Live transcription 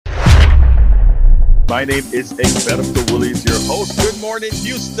My name is Egberto Willies, your host. Good morning,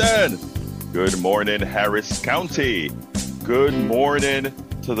 Houston. Good morning, Harris County. Good morning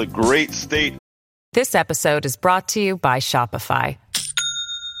to the great state. This episode is brought to you by Shopify.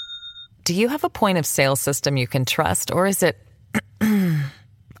 Do you have a point of sale system you can trust, or is it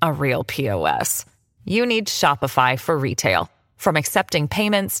a real POS? You need Shopify for retail. From accepting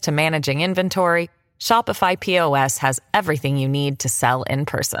payments to managing inventory, Shopify POS has everything you need to sell in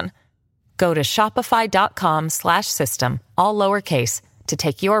person. Go to shopify.com/system, all lowercase, to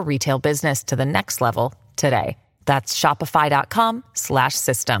take your retail business to the next level today. That's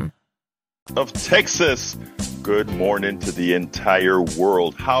shopify.com/system. Of Texas. Good morning to the entire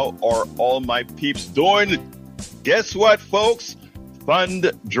world. How are all my peeps doing? Guess what, folks?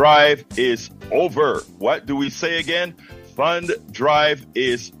 Fund Drive is over. What do we say again? Fund Drive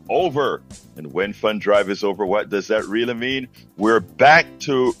is over. And when Fund Drive is over, what does that really mean? We're back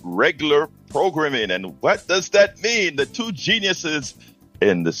to regular programming. And what does that mean? The two geniuses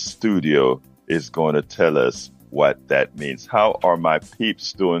in the studio is going to tell us what that means. How are my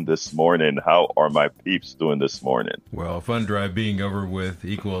peeps doing this morning? How are my peeps doing this morning? Well, Fund Drive being over with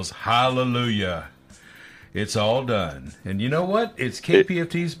equals hallelujah. It's all done. And you know what? It's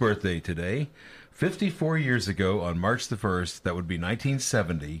KPFT's birthday today. 54 years ago on March the 1st, that would be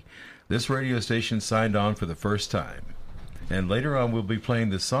 1970, this radio station signed on for the first time. And later on, we'll be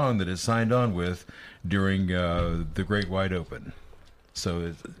playing the song that it signed on with during the Great Wide Open.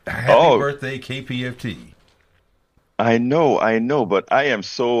 So happy birthday, KPFT. I know, but I am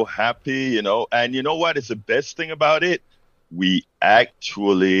so happy, and you know what is the best thing about it? We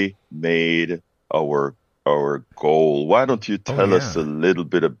actually made our goal. Why don't you tell us a little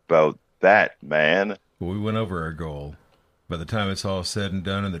bit about that, man? Well, we went over our goal. By the time it's all said and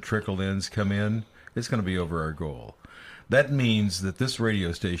done and the trickle ends come in, it's going to be over our goal. That means that this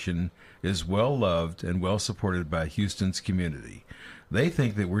radio station is well loved and well supported by Houston's community. They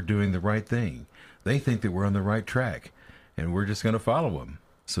think that we're doing the right thing. They think that we're on the right track, and we're just going to follow them.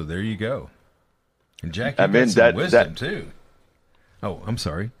 So there you go. And Jack, you got some wisdom, too. Oh, I'm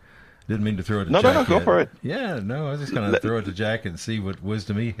sorry. Didn't mean to throw it to Jack. No, go for it. Yeah, no, I was just going to throw it to Jack and see what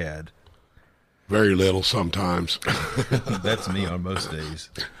wisdom he had. Very little sometimes. That's me on most days.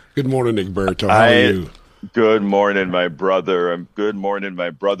 Good morning, Egberto. How are you? Good morning, my brother. Good morning, my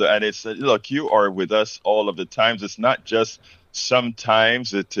brother. And it's, look, you are with us all of the times. It's not just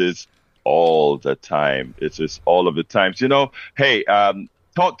sometimes, it is all the time. It's just all of the times. Hey,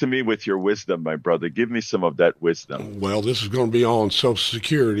 talk to me with your wisdom, my brother. Give me some of that wisdom. Well, this is going to be on Social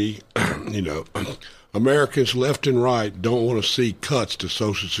Security. Americans left and right don't want to see cuts to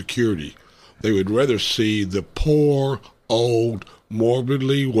Social Security. They would rather see the poor, old,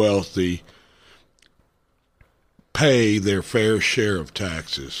 morbidly wealthy pay their fair share of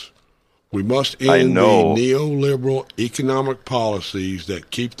taxes. We must end the neoliberal economic policies that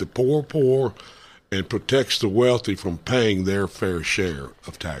keep the poor and protects the wealthy from paying their fair share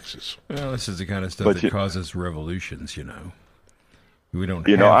of taxes. Well, this is the kind of stuff that causes revolutions, We don't.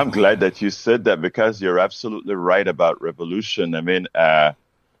 I'm glad that you said that, because you're absolutely right about revolution. I mean, that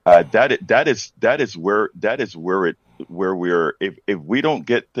is where we're. If we don't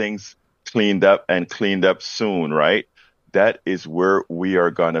get things cleaned up soon, right? That is where we are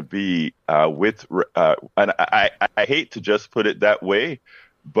going to be and I hate to just put it that way,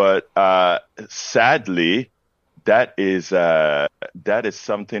 but sadly, that is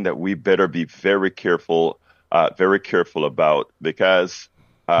something that we better be very careful about, because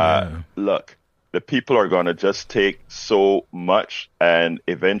look, the people are going to just take so much and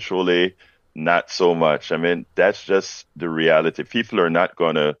eventually not so much. I mean, that's just the reality. People are not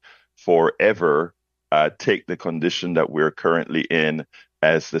going to forever take the condition that we're currently in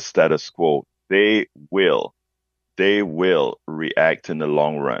as the status quo. They will react in the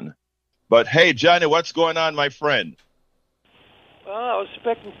long run. But hey, Johnny, what's going on, my friend? Well, I was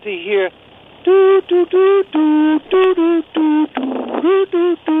expecting to hear do do do do do do do do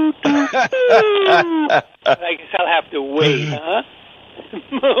do do do. I guess I'll have to wait, huh?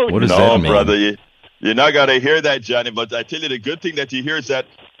 What does that mean? No, brother, you're not gonna hear that, Johnny. But I tell you, the good thing that you hear is that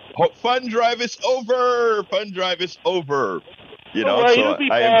Fund Drive is over. Fund Drive is over. So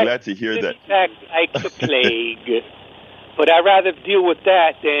I am glad to hear that. Back like the plague. But I'd rather deal with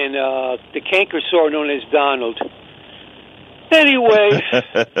that than the canker sore known as Donald. Anyway.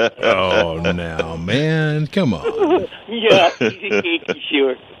 Oh, now, man, come on. Yeah, he's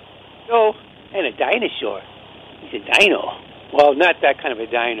sure. Oh, and a dinosaur. He's a dino. Well, not that kind of a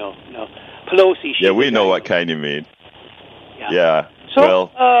dino. No, Pelosi. Yeah, we know what kind you mean. Yeah.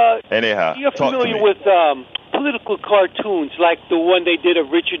 So, well, anyhow, you're familiar with political cartoons like the one they did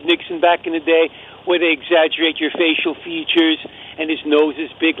of Richard Nixon back in the day, where they exaggerate your facial features and his nose is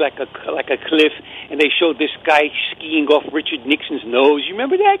big like a cliff, and they showed this guy skiing off Richard Nixon's nose. You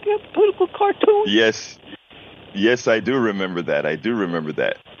remember that political cartoon? Yes, I do remember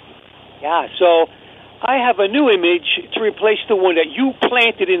that. Yeah, so I have a new image to replace the one that you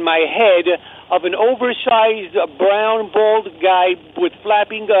planted in my head of an oversized brown bald guy with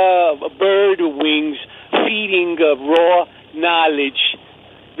flapping bird wings feeding raw knowledge,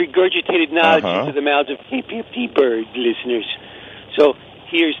 regurgitated knowledge into the mouths of KPFT bird listeners. So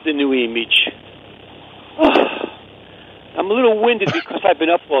here's the new image. I'm a little winded because I've been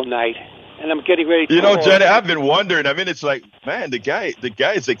up all night. And I'm getting ready to... Jenny, I've been wondering. I mean, it's like, man, the guy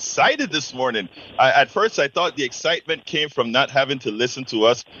is excited this morning. At first, I thought the excitement came from not having to listen to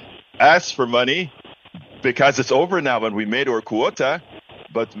us ask for money because it's over now and we made our quota.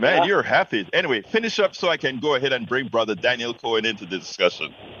 But, man, You're happy. Anyway, finish up so I can go ahead and bring Brother Daniel Cohen into the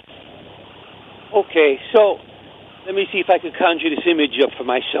discussion. Okay, so let me see if I can conjure this image up for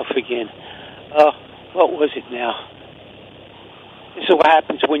myself again. What was it now? This is what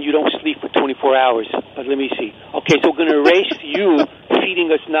happens when you don't sleep for 24 hours. But let me see. Okay, so we're going to erase you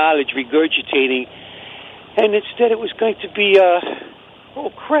feeding us knowledge, regurgitating. And instead it was going to be, oh,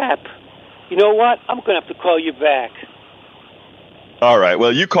 crap. You know what? I'm going to have to call you back. All right.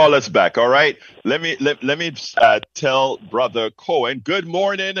 Well, you call us back. All right. Let me tell Brother Cohen. Good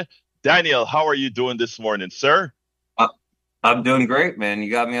morning, Daniel. How are you doing this morning, sir? I'm doing great, man.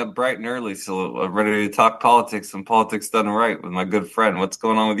 You got me up bright and early, so I'm ready to talk politics and politics done right with my good friend. What's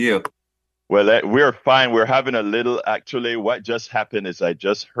going on with you? Well, we're fine. We're having a little, actually, what just happened is I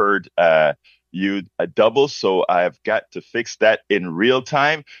just heard you a double, so I've got to fix that in real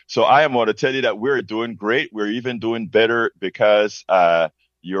time. So I am going to tell you that we're doing great. We're even doing better because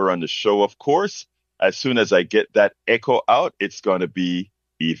you're on the show, of course. As soon as I get that echo out, it's going to be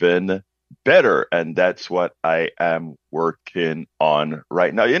even better, and that's what I am working on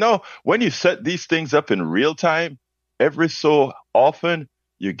right now. When you set these things up in real time, every so often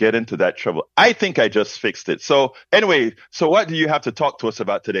you get into that trouble. I think I just fixed it. So anyway, what do you have to talk to us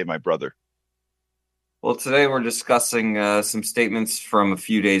about today, my brother? Well, today we're discussing some statements from a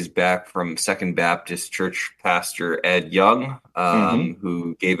few days back from Second Baptist Church pastor Ed Young,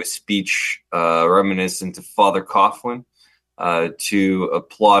 who gave a speech reminiscent of Father Coughlin, to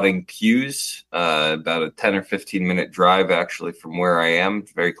applauding pews, about a 10 or 15 minute drive actually from where I am,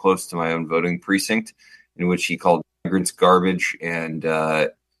 very close to my own voting precinct, in which he called migrants garbage and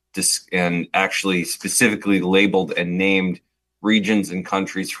actually specifically labeled and named regions and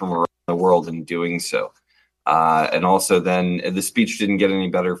countries from around the world in doing so. And also then the speech didn't get any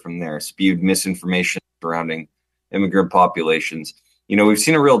better from there, spewed misinformation surrounding immigrant populations. We've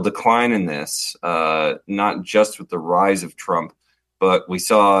seen a real decline in this, not just with the rise of Trump, but we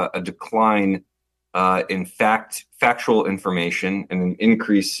saw a decline in factual information and an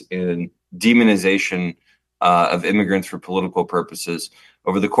increase in demonization of immigrants for political purposes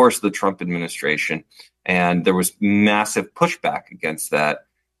over the course of the Trump administration. And there was massive pushback against that.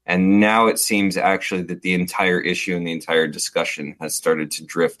 And now it seems actually that the entire issue and the entire discussion has started to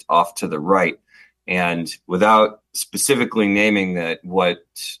drift off to the right. And without specifically naming that what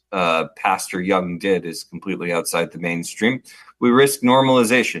Pastor Young did is completely outside the mainstream, we risk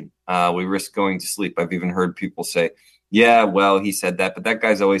normalization. We risk going to sleep. I've even heard people say, yeah, well, he said that, but that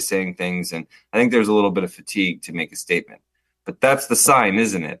guy's always saying things. And I think there's a little bit of fatigue to make a statement. But that's the sign,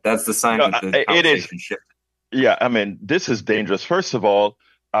 isn't it? That's the sign that the conversation shifted. Yeah, I mean, this is dangerous. First of all,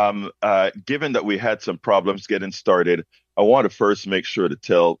 given that we had some problems getting started, I want to first make sure to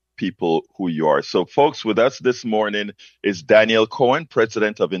tell people who you are. So, folks, with us this morning is Daniel Cohen,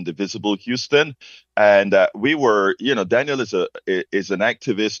 president of Indivisible Houston. And Daniel is an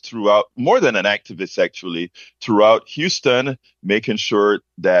activist throughout, more than an activist, actually, throughout Houston, making sure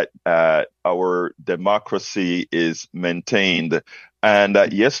that our democracy is maintained. And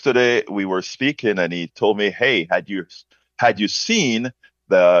yesterday we were speaking and he told me, hey, had you seen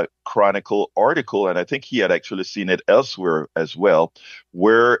the Chronicle article, and I think he had actually seen it elsewhere as well,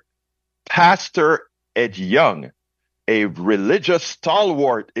 where Pastor Ed Young, a religious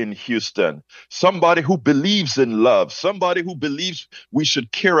stalwart in Houston, somebody who believes in love, somebody who believes we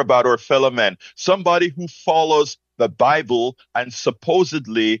should care about our fellow man, somebody who follows the Bible and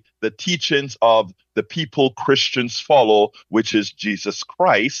supposedly the teachings of the people Christians follow, which is Jesus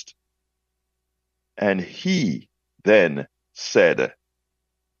Christ. And he then said,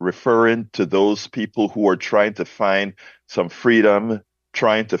 referring to those people who are trying to find some freedom,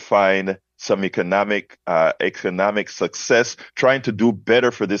 trying to find some economic success, trying to do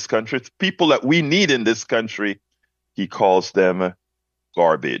better for this country. It's people that we need in this country. He calls them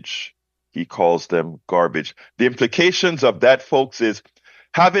garbage. He calls them garbage. The implications of that, folks, is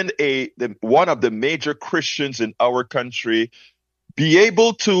having one of the major Christians in our country be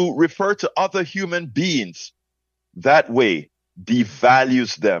able to refer to other human beings that way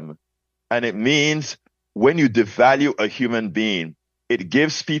devalues them. And it means when you devalue a human being, it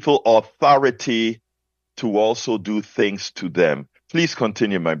gives people authority to also do things to them. Please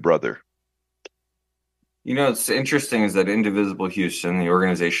continue, my brother. You know, it's interesting is that Indivisible Houston, the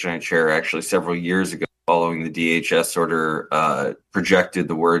organization I chair, actually several years ago, following the DHS order, projected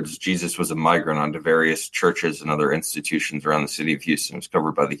the words Jesus was a migrant onto various churches and other institutions around the city of Houston. It was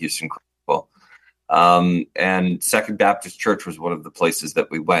covered by the Houston Chronicle. And Second Baptist Church was one of the places that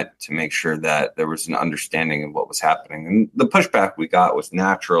we went to make sure that there was an understanding of what was happening. And the pushback we got was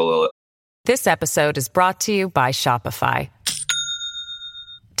natural. This episode is brought to you by Shopify.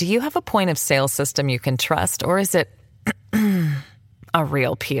 Do you have a point of sale system you can trust, or is it a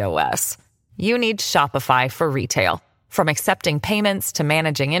real POS? You need Shopify for retail. From accepting payments to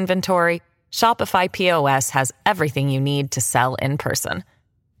managing inventory, Shopify POS has everything you need to sell in person.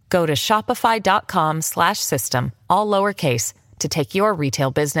 Go to shopify.com/system, all lowercase, to take your retail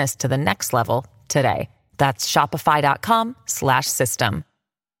business to the next level today. That's shopify.com/system.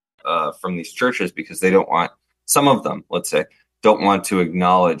 From these churches, because they don't want, some of them, let's say, don't want to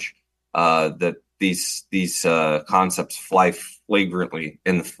acknowledge that these concepts fly flagrantly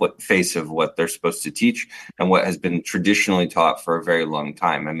in the face of what they're supposed to teach and what has been traditionally taught for a very long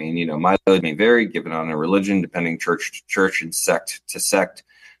time. I mean, you know, mileage may vary given on a religion, depending church to church and sect to sect,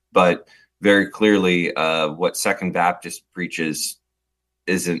 but very clearly what Second Baptist preaches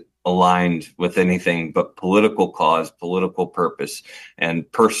isn't aligned with anything but political cause, political purpose,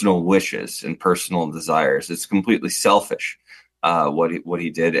 and personal wishes and personal desires. It's completely selfish. What he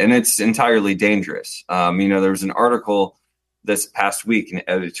did, and it's entirely dangerous. You know, there was an article this past week, an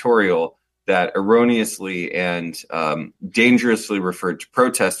editorial that erroneously and dangerously referred to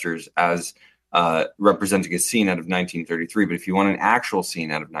protesters as representing a scene out of 1933. But if you want an actual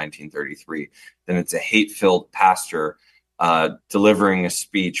scene out of 1933, then it's a hate-filled pastor delivering a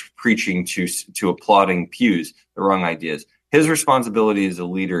speech, preaching to applauding pews, the wrong ideas. His responsibility as a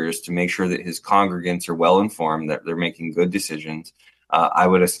leader is to make sure that his congregants are well informed, that they're making good decisions. I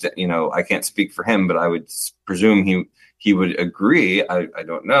would, you know, I can't speak for him, but I would presume he would agree. I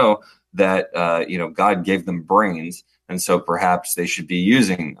don't know that you know, God gave them brains, and so perhaps they should be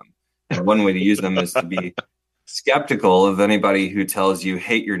using them. And one way to use them is to be skeptical of anybody who tells you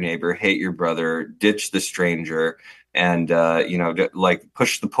hate your neighbor, hate your brother, ditch the stranger, and you know, like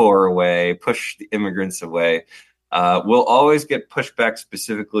push the poor away, push the immigrants away. We'll always get pushback.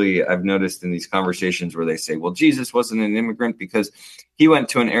 Specifically, I've noticed in these conversations where they say, well, Jesus wasn't an immigrant because he went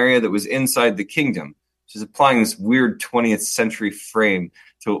to an area that was inside the kingdom, which is applying this weird 20th century frame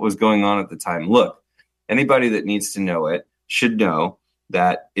to what was going on at the time. Look, anybody that needs to know it should know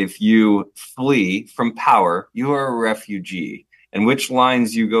that if you flee from power, you are a refugee. And which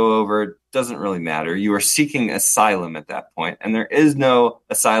lines you go over doesn't really matter. You are seeking asylum at that point, and there is no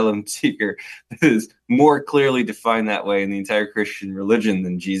asylum seeker that is more clearly defined that way in the entire Christian religion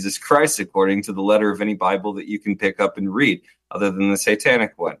than Jesus Christ, according to the letter of any Bible that you can pick up and read, other than the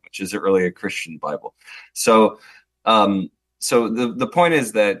Satanic one, which isn't really a Christian Bible. So the point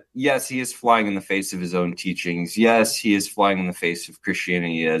is that, yes, he is flying in the face of his own teachings. Yes, he is flying in the face of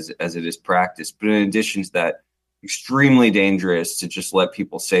Christianity as it is practiced. But in addition to that, extremely dangerous to just let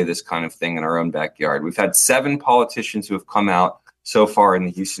people say this kind of thing in our own backyard. We've had 7 politicians who have come out so far in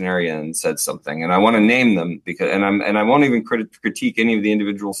the Houston area and said something, and I want to name them because, and I won't even critique any of the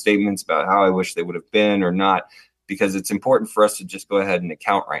individual statements about how I wish they would have been or not, because it's important for us to just go ahead and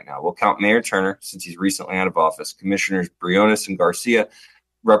account right now. We'll count Mayor Turner, since he's recently out of office, Commissioners Briones and Garcia,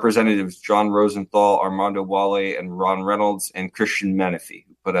 Representatives John Rosenthal, Armando Wale, and Ron Reynolds, and Christian Menifee,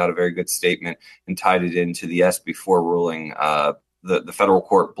 who put out a very good statement and tied it into the SB4 ruling, the federal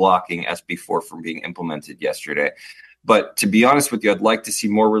court blocking SB4 from being implemented yesterday. But to be honest with you, I'd like to see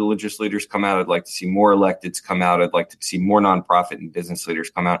more religious leaders come out. I'd like to see more electeds come out. I'd like to see more nonprofit and business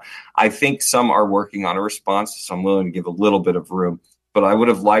leaders come out. I think some are working on a response, so I'm willing to give a little bit of room. But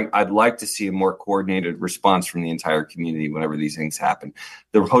I'd like to see a more coordinated response from the entire community whenever these things happen.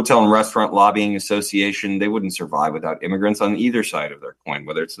 The Hotel and Restaurant Lobbying Association, they wouldn't survive without immigrants on either side of their coin,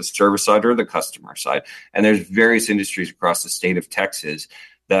 whether it's the service side or the customer side. And there's various industries across the state of Texas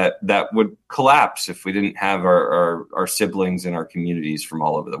that would collapse if we didn't have our siblings in our communities from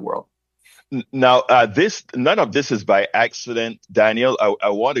all over the world. Now, none of this is by accident, Daniel. I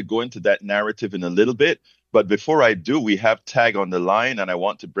want to go into that narrative in a little bit, but before I do, we have Tag on the line, and I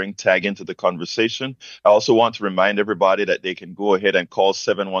want to bring Tag into the conversation. I also want to remind everybody that they can go ahead and call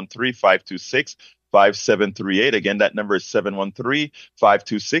 713-526-5738. Again, that number is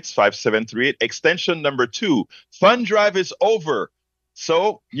 713-526-5738. Extension number 2. Fund drive is over.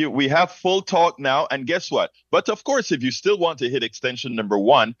 So we have full talk now, and guess what? But of course, if you still want to hit extension number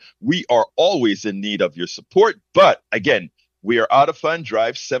 1, we are always in need of your support. But again, we are out of fund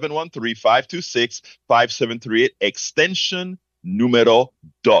drive, 713-526-5738, extension numero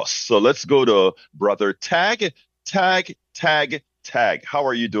dos. So let's go to brother Tag. Tag. How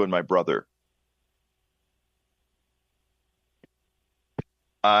are you doing, my brother?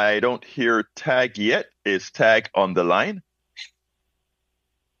 I don't hear Tag yet. Is Tag on the line?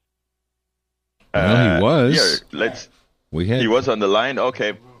 Well, he was. Yeah, he was on the line.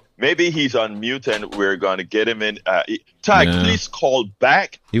 Okay. Maybe he's on mute and we're going to get him in. Tag, please call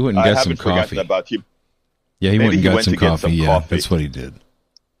back. He went and got some coffee. About him. Yeah, he went and got some coffee. Yeah, that's what he did.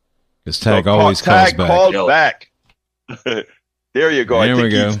 Because Tag always calls back. Called back. There you go. There we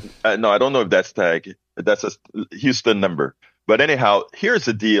go. No, I don't know if that's Tag. That's a Houston number. But anyhow, here's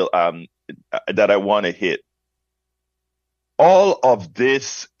the deal that I want to hit. All of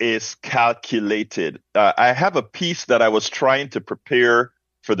this is calculated. I have a piece that I was trying to prepare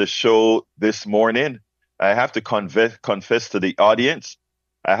for the show this morning. I have to confess to the audience.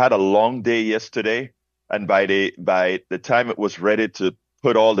 I had a long day yesterday, and by the time it was ready to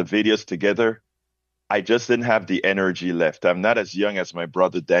put all the videos together, I just didn't have the energy left. I'm not as young as my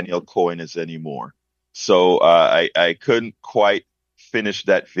brother Daniel Cohen is anymore. So I couldn't quite finish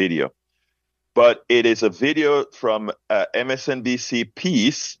that video. But it is a video from MSNBC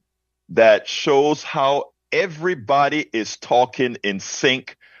piece that shows how everybody is talking in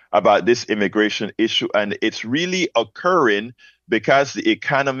sync about this immigration issue. And it's really occurring because the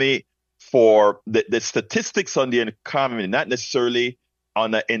economy for the statistics on the economy, not necessarily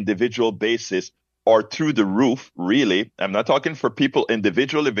on an individual basis, are through the roof, really. I'm not talking for people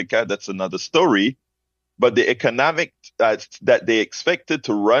individually because that's another story. But the economic that they expected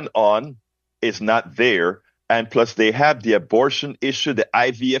to run on is not there. And plus they have the abortion issue, the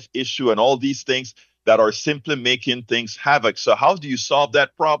IVF issue, and all these things that are simply making things havoc. So how do you solve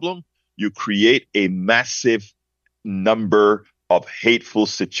that problem? You create a massive number of hateful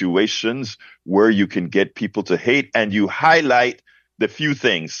situations where you can get people to hate, and you highlight the few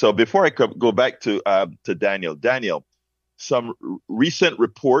things. So before I go back to Daniel, some recent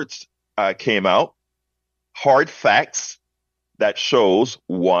reports came out, hard facts that shows,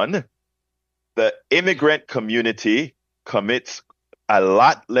 one, the immigrant community commits a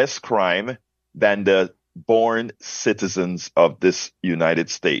lot less crime than the born citizens of this United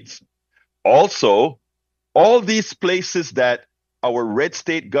States. Also, all these places that our red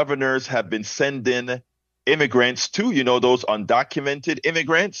state governors have been sending immigrants to, those undocumented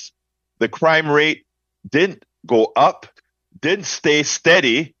immigrants, the crime rate didn't go up, didn't stay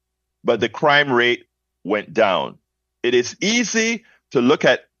steady, but the crime rate went down. It is easy to look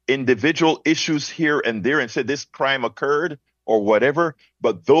at individual issues here and there and say this crime occurred or whatever,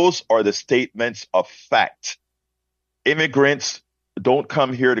 but those are the statements of fact. Immigrants don't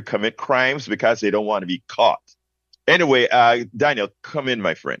come here to commit crimes because they don't want to be caught. Anyway, Daniel, come in,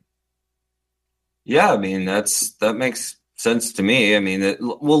 my friend. Yeah, I mean, that makes sense to me. I mean,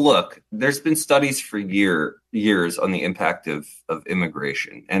 look, there's been studies for years on the impact of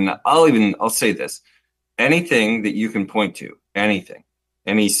immigration. And I'll say this, anything that you can point to,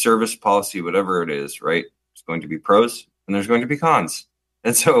 any service policy, whatever it is, right? There's going to be pros and there's going to be cons.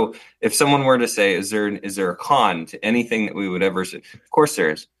 And so if someone were to say, is there a con to anything that we would ever say? Of course there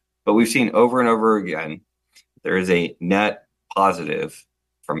is. But we've seen over and over again, there is a net positive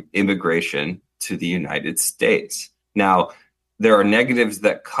from immigration to the United States. Now, there are negatives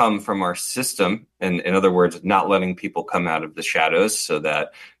that come from our system, and in other words, not letting people come out of the shadows, so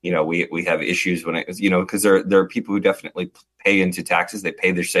that we have issues when because there are people who definitely pay into taxes. They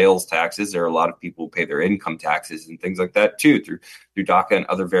pay their sales taxes. There are a lot of people who pay their income taxes and things like that too through DACA and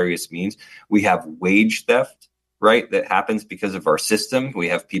other various means. We have wage theft, right? That happens because of our system. We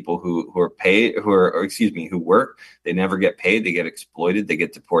have people who work, they never get paid, they get exploited, they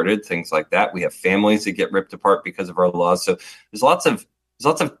get deported, things like that. We have families that get ripped apart because of our laws. So there's lots of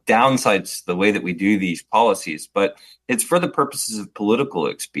downsides to the way that we do these policies, but it's for the purposes of political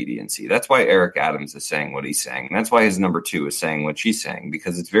expediency. That's why Eric Adams is saying what he's saying. And that's why his number 2 is saying what she's saying,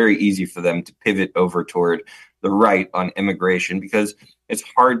 because it's very easy for them to pivot over toward the right on immigration, because it's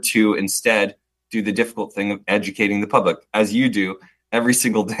hard to instead do the difficult thing of educating the public, as you do, every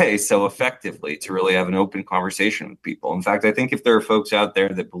single day so effectively to really have an open conversation with people. In fact, I think if there are folks out there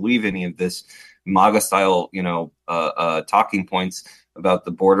that believe any of this MAGA style, talking points about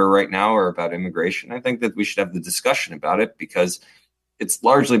the border right now or about immigration, I think that we should have the discussion about it, because it's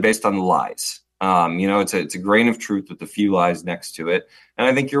largely based on lies. It's a grain of truth with a few lies next to it. And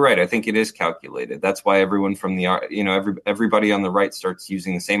I think you're right. I think it is calculated. That's why everyone from everybody on the right starts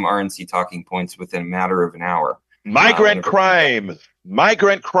using the same RNC talking points within a matter of an hour. Migrant crime.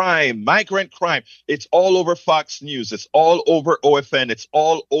 It's all over Fox News. It's all over OFN. It's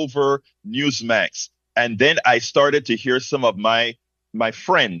all over Newsmax. And then I started to hear some of my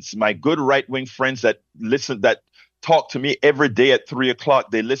friends, my good right-wing friends that talk to me every day at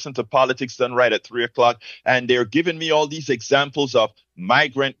 3:00. They listen to Politics Done Right at 3:00, and they're giving me all these examples of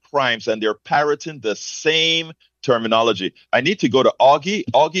migrant crimes, and they're parroting the same terminology. I need to go to Augie.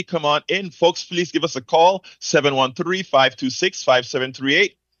 Augie, come on in. Folks, please give us a call,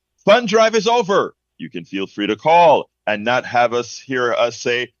 713-526-5738. Fund drive is over. You can feel free to call and not have us hear us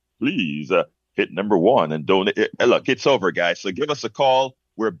say, please hit number 1 and donate. Look, it's over, guys. So give us a call.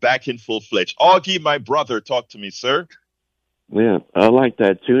 We're back in full-fledged. Augie, my brother, talk to me, sir. Yeah, I like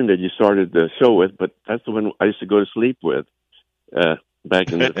that tune that you started the show with, but that's the one I used to go to sleep with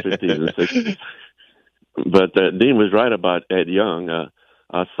back in the 50s and 60s. But Dean was right about Ed Young.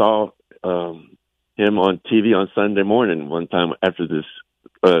 I saw him on TV on Sunday morning one time after this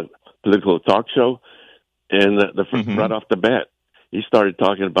political talk show, and right off the bat, he started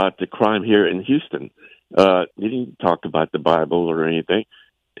talking about the crime here in Houston. He didn't talk about the Bible or anything.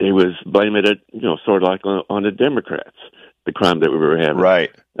 He was blaming it, sort of like on the Democrats, the crime that we were having.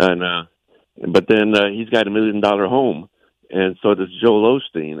 Right. And but then he's got $1 million home, and so does Joel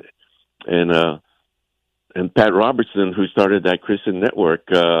Osteen, and Pat Robertson, who started that Christian network.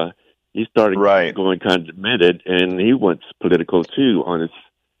 He started going kind of demented, and he went political too on his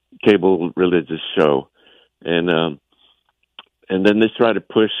cable religious show, and then they tried to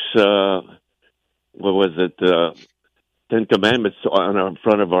push. What was it? 10 Commandments in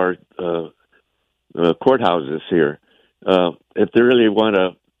front of our courthouses here. If they really want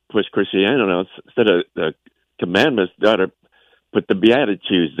to push Christianity, instead of the commandments, they ought to put the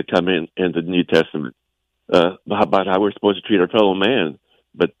Beatitudes to come in the New Testament about how we're supposed to treat our fellow man.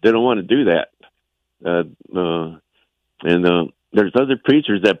 But they don't want to do that. And there's other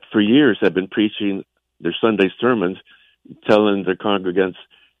preachers that for years have been preaching their Sunday sermons, telling their congregants,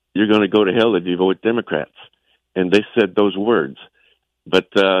 you're going to go to hell if you vote Democrats. And they said those words.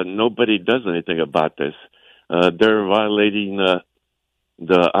 But nobody does anything about this. They're violating the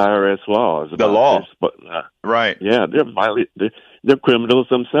IRS laws. The law. This, but, right. Yeah, they're criminals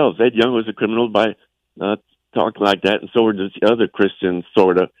themselves. Ed Young was a criminal by talking like that, and so were the other Christian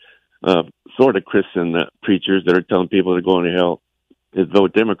sort of Christian preachers that are telling people they're going to hell is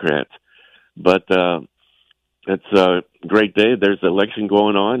vote Democrats. But it's a great day. There's an election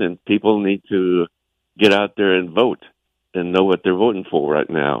going on, and people need to get out there and vote and know what they're voting for right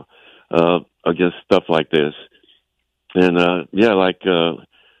now against stuff like this. And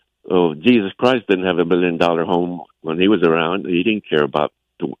Jesus Christ didn't have $1 million home when he was around. He didn't care about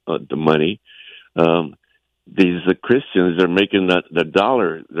the money. These Christians are making the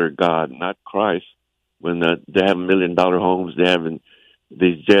dollar their God, not Christ. When they have $1 million homes, they have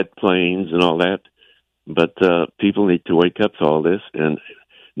these jet planes and all that. But people need to wake up to all this, and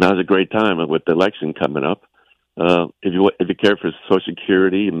now's a great time with the election coming up. If you care for Social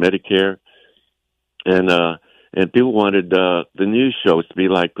Security and Medicare, and people wanted the news shows to be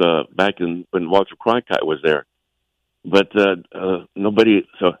like back when Walter Cronkite was there, but nobody.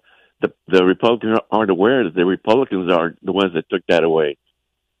 So the Republicans aren't aware that the Republicans are the ones that took that away.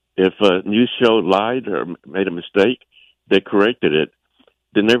 If a news show lied or made a mistake, they corrected it.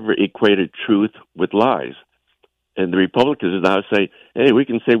 They never equated truth with lies. And the Republicans now say, hey, we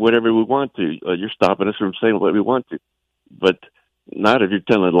can say whatever we want to. You're stopping us from saying what we want to. But not if you're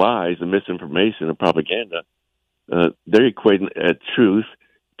telling lies and misinformation and propaganda. They're equating truth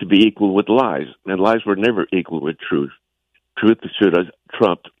to be equal with lies. And lies were never equal with truth. Truth should have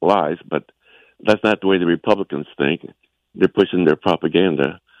trumped lies, but that's not the way the Republicans think. They're pushing their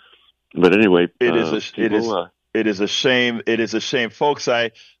propaganda. But anyway, it is a shame. It is a shame, folks.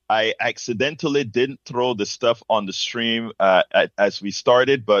 I accidentally didn't throw the stuff on the stream as we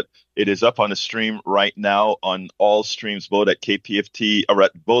started, but it is up on the stream right now on all streams, both at KPFT or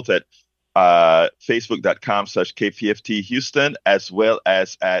both at facebook.com/KPFT Houston, as well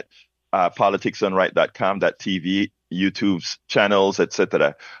as at politicsdoneright.com.tv, YouTube's channels,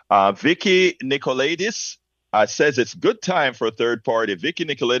 etc. Vicky Nicolaides, says it's good time for a third party. Vicky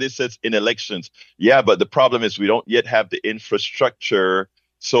Nicoletti says in elections. Yeah, but the problem is we don't yet have the infrastructure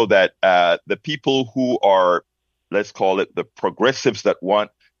so that the people who are, let's call it the progressives that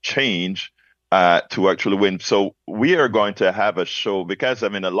want change to actually win. So we are going to have a show because, I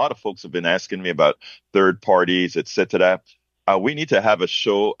mean, a lot of folks have been asking me about third parties, etc. We need to have a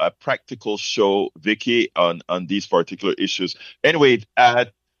show, a practical show, Vicky, on these particular issues. Anyway,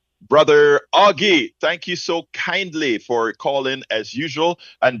 Brother Augie, thank you so kindly for calling as usual.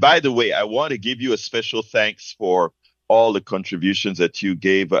 And by the way, I want to give you a special thanks for all the contributions that you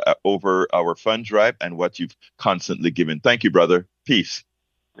gave over our fund drive and what you've constantly given. Thank you, brother. Peace.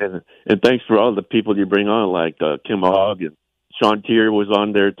 And thanks for all the people you bring on, like Kim Hogg and Sean Tier was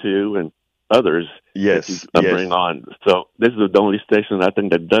on there too, and others. Yes, that you bring on. So this is the only station I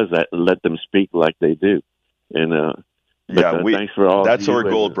think that does that. Let them speak like they do. And thanks for all. That's our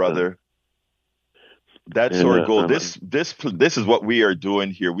goal, brother. That's our goal. This is what we are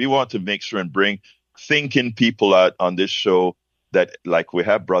doing here. We want to make sure and bring thinking people out on this show that, like we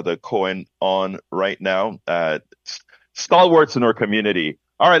have Brother Cohen on right now, stalwarts in our community.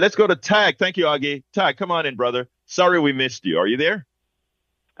 All right, let's go to Tag. Thank you, Augie. Tag, come on in, brother. Sorry we missed you. Are you there?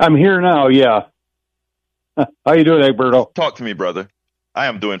 I'm here now, yeah. How you doing, Egberto? Talk to me, brother. I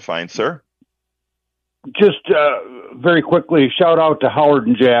am doing fine, sir. Just very quickly, shout out to Howard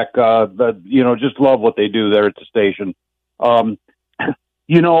and Jack. Just love what they do there at the station.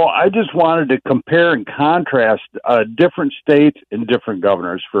 I just wanted to compare and contrast different states and different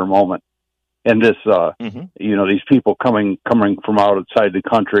governors for a moment. And this, these people coming from outside the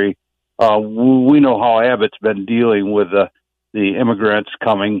country. We know how Abbott's been dealing with the immigrants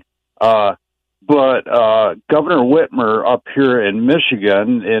coming. But Governor Whitmer up here in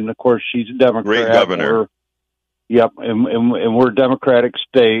Michigan, and of course she's a Democrat. Great governor. And we're a Democratic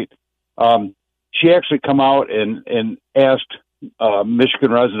state. She actually come out and asked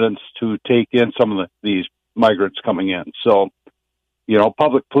Michigan residents to take in some of these migrants coming in. So,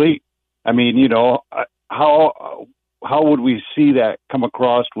 public plea. I mean, how would we see that come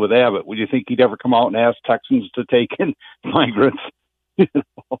across with Abbott? Would you think he'd ever come out and ask Texans to take in migrants?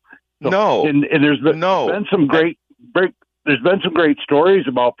 No. And there's been some great there's been some great stories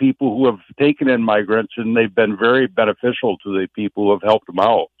about people who have taken in migrants, and they've been very beneficial to the people who have helped them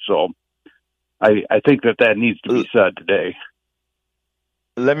out. So I think that needs to be said today.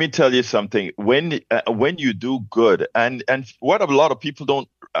 Let me tell you something. When you do good, and what a lot of people don't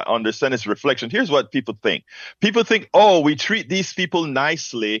understand is reflection. Here's what people think. People think, oh, we treat these people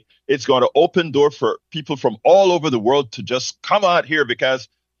nicely. It's going to open door for people from all over the world to just come out here because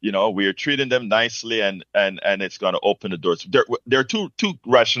we are treating them nicely, and it's going to open the doors. There are two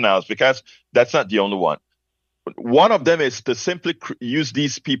rationales, because that's not the only one. One of them is to simply use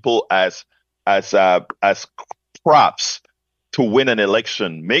these people as props to win an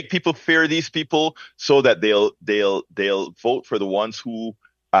election. Make people fear these people so that they'll vote for the ones who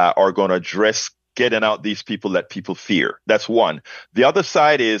are going to address getting out these people that people fear. That's one. The other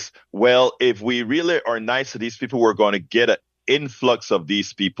side is, well, if we really are nice to these people, we're going to get an influx of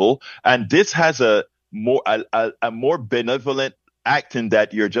these people, and this has a more benevolent act in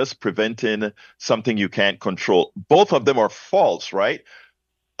that you're just preventing something you can't control. Both of them are false, right?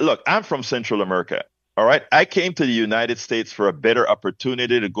 Look, I'm from Central America. All right. I came to the United States for a better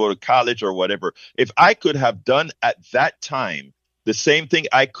opportunity to go to college or whatever. If I could have done at that time the same thing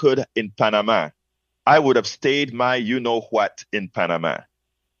I could in Panama, I would have stayed my you-know-what in Panama,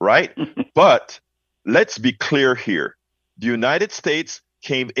 right? But let's be clear here. The United States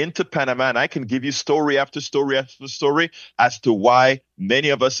came into Panama, and I can give you story after story after story as to why many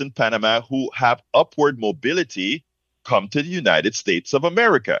of us in Panama who have upward mobility come to the United States of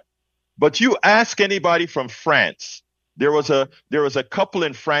America. But you ask anybody from France, there was a couple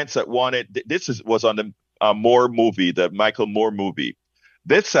in France that wanted, was on the Moore movie, the Michael Moore movie.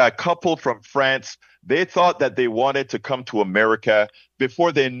 This couple from France, they thought that they wanted to come to America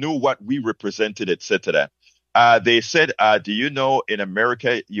before they knew what we represented, etc. They said, do you know in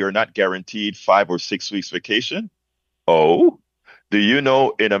America, you're not guaranteed 5 or 6 weeks vacation? Oh, do you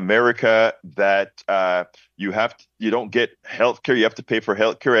know in America that you don't get health care, you have to pay for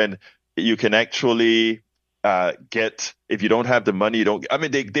health care, and you can actually get, if you don't have the money,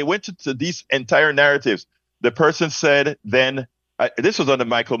 they went to these entire narratives. The person said then, this was on the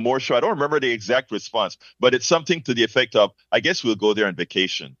Michael Moore show. I don't remember the exact response, but it's something to the effect of, I guess we'll go there on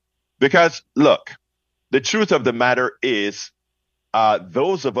vacation. Because look, the truth of the matter is,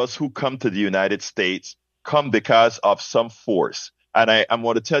 those of us who come to the United States come because of some force. And I'm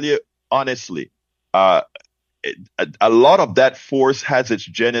going to tell you honestly, a lot of that force has its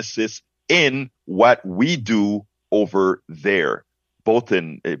genesis in what we do over there. Both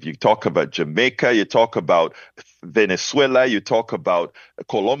if you talk about Jamaica, you talk about Venezuela, you talk about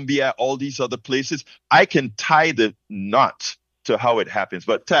Colombia, all these other places, I can tie the knot to how it happens.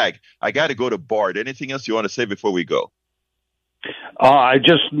 But Tag, I got to go to Bard. Anything else you want to say before we go? I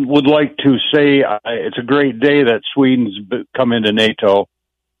just would like to say it's a great day that Sweden's come into NATO,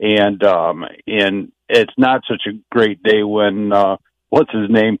 and it's not such a great day when what's his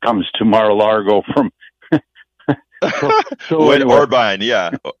name comes to Mar-a-Lago from. So when anyway. Orban,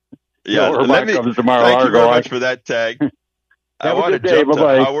 yeah. Orban comes to Mar-a-Lago. Thank you very much for that, Tag. I want to jump to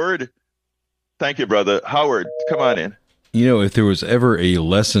Howard. Thank you, brother. Howard, come on in. You know, if there was ever a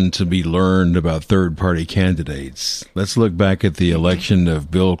lesson to be learned about third-party candidates, let's look back at the election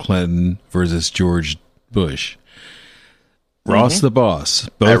of Bill Clinton versus George Bush. Ross the boss,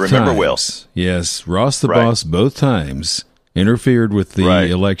 both times. I remember well. Yes, Ross the boss, both times, interfered with the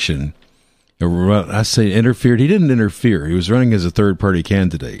election. I say interfered. He didn't interfere. He was running as a third-party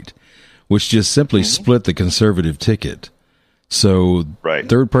candidate, which just simply split the conservative ticket. So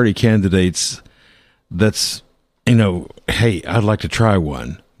third-party candidates, that's, hey, I'd like to try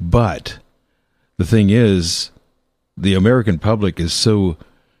one. But the thing is, the American public is so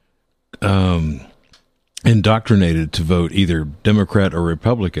indoctrinated to vote either Democrat or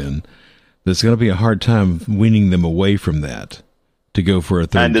Republican, there's going to be a hard time weaning them away from that to go for a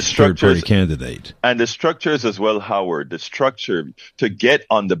third-party candidate. And the structures as well, Howard, the structure to get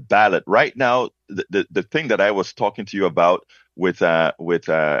on the ballot. Right now, the thing that I was talking to you about with I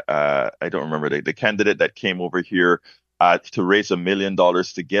don't remember the candidate that came over here to raise $1 million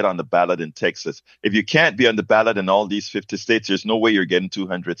to get on the ballot in Texas. If you can't be on the ballot in all these 50 states, there's no way you're getting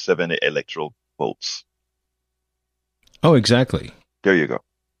 270 electoral votes. Oh, exactly. There you go.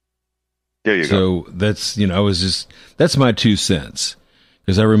 There you go. So that's, that's my 2 cents.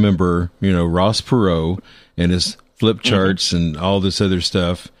 Because I remember, Ross Perot and his flip charts and all this other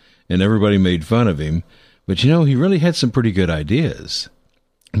stuff, and everybody made fun of him. But, he really had some pretty good ideas.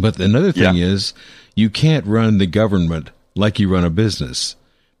 But another thing is, you can't run the government like you run a business,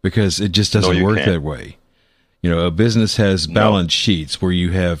 because it just doesn't work that way. A business has balance sheets where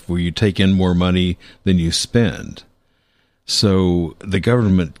you take in more money than you spend. So the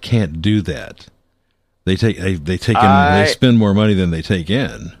government can't do that. They spend more money than they take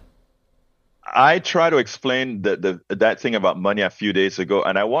in. I try to explain that thing about money a few days ago,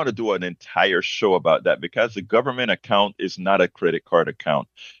 and I want to do an entire show about that, because the government account is not a credit card account.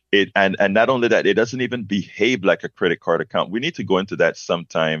 And not only that, it doesn't even behave like a credit card account. We need to go into that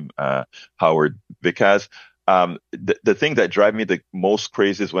sometime, Howard, because the thing that drives me the most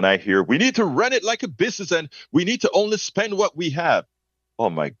crazy is when I hear we need to run it like a business and we need to only spend what we have. Oh,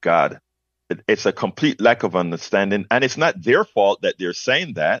 my God. It's a complete lack of understanding. And it's not their fault that they're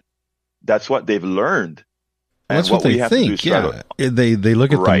saying that. That's what they've learned. Well, that's what they think. Yeah. They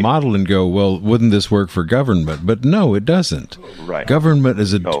look at the model and go, well, wouldn't this work for government? But no, it doesn't. Right. Government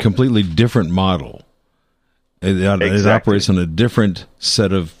is a completely different model. It operates on a different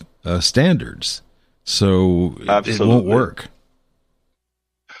set of standards. So it won't work.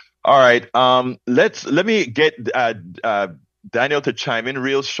 All right. Let me get Daniel to chime in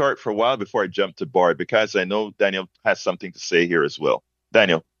real short for a while before I jump to Bard, because I know Daniel has something to say here as well.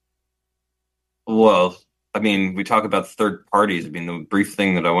 Daniel. Well, we talk about third parties. The brief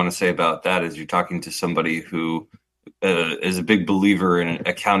thing that I want to say about that is you're talking to somebody who is a big believer in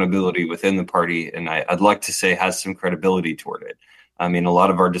accountability within the party, and I'd like to say has some credibility toward it. A lot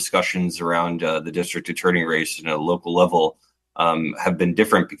of our discussions around the district attorney race at a local level have been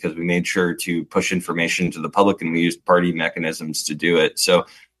different because we made sure to push information to the public, and we used party mechanisms to do it. So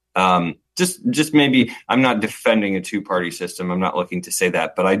just maybe I'm not defending a two-party system. I'm not looking to say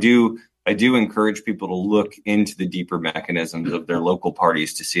that, but I do encourage people to look into the deeper mechanisms of their local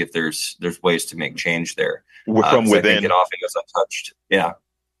parties to see if there's ways to make change there. From within. I think it often goes untouched. Yeah.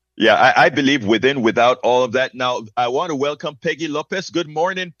 Yeah, I believe without all of that. Now, I want to welcome Peggy Lopez. Good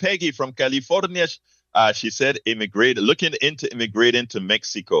morning, Peggy from California. She said, looking into immigrating to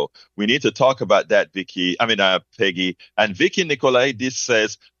Mexico. We need to talk about that, Peggy. And Vicky Nicolaidis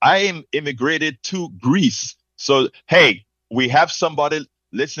says, I am immigrated to Greece. So, hey, we have somebody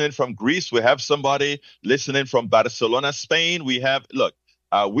listening from Greece. We have somebody listening from Barcelona, Spain. We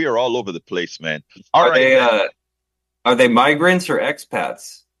are all over the place, man. Are they migrants or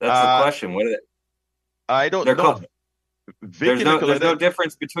expats? That's the question. What are they? I don't know. There's no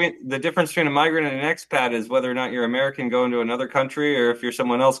difference between a migrant and an expat is whether or not you're American going to another country or if you're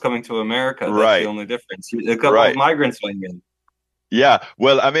someone else coming to America. That's the only difference. A couple of migrants went in. Yeah.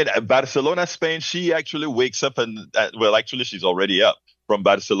 Well, Barcelona, Spain, she actually wakes up she's already up from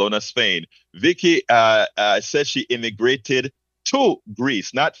Barcelona, Spain. Vicky says she immigrated to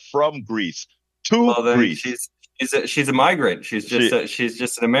Greece, not from Greece, to Well, then Greece. she's a migrant. She's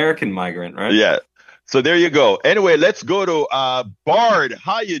just an American migrant, right? Yeah. So there you go. Anyway, let's go to Bard.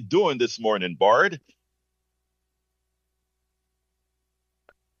 How you doing this morning, Bard?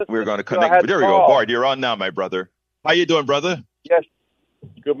 We're going to connect. There we go. Bard, you're on now, my brother. How you doing, brother? Yes.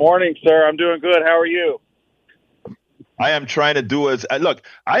 Good morning, sir. I'm doing good. How are you? I am trying to do as look.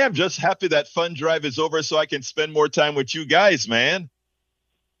 I am just happy that Fun Drive is over, so I can spend more time with you guys, man.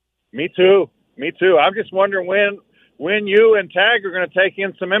 Me too. Me too. I'm just wondering when you and Tag are going to take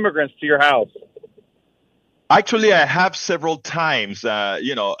in some immigrants to your house. Actually, I have several times.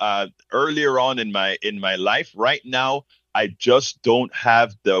 Earlier on in my life. Right now, I just don't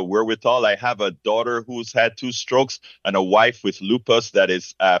have the wherewithal. I have a daughter who's had 2 strokes and a wife with lupus that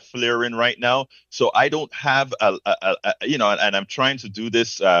is flaring right now. So I don't have and I'm trying to do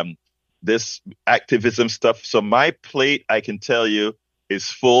this activism stuff. So my plate, I can tell you, is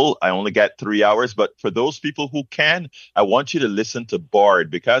full. I only got 3 hours. But for those people who can, I want you to listen to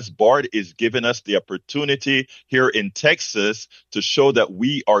Bard, because Bard is giving us the opportunity here in Texas to show that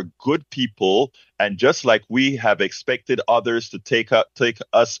we are good people. And just like we have expected others to take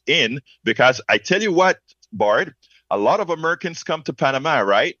us in, because I tell you what, Bard, a lot of Americans come to Panama,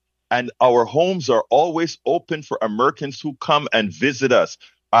 right? And our homes are always open for Americans who come and visit us.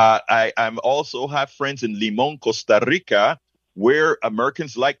 I'm also have friends in Limon, Costa Rica, where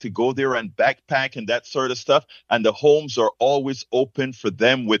Americans like to go there and backpack and that sort of stuff. And the homes are always open for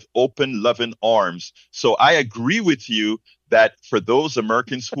them with open, loving arms. So I agree with you that for those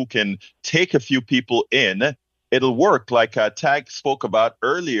Americans who can take a few people in, it'll work. Like Tag spoke about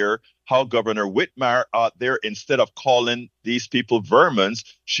earlier, how Governor Whitmer out there, instead of calling these people vermins,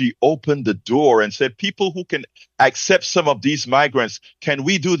 she opened the door and said, people who can accept some of these migrants, can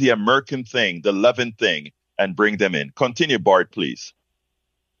we do the American thing, the loving thing, and bring them in? Continue, Bart, please.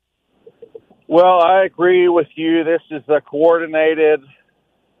 Well, I agree with you. This is a coordinated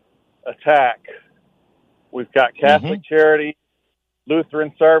attack. We've got Catholic Charity,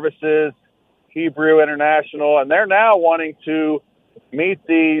 Lutheran Services, Hebrew International, and they're now wanting to meet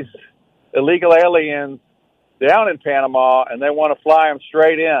these illegal aliens down in Panama, and they want to fly them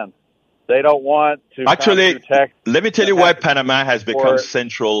straight in. They don't want to. Actually, let me tell you why Panama has become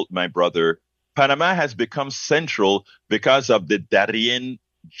central, my brother. Panama has become central because of the Darien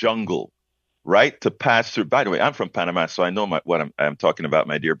jungle, right? To pass through. By the way, I'm from Panama, so I know what I'm talking about,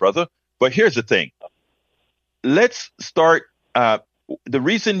 my dear brother. But here's the thing. Let's start. The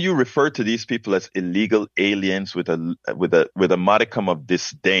reason you refer to these people as illegal aliens with a modicum of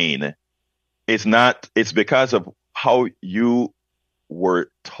disdain it's because of how you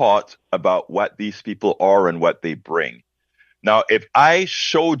were taught about what these people are and what they bring. Now, if I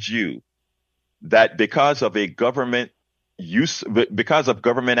showed you that because of government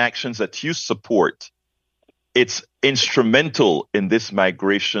actions that you support, it's instrumental in this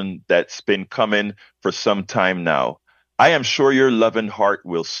migration that's been coming for some time now, I am sure your loving heart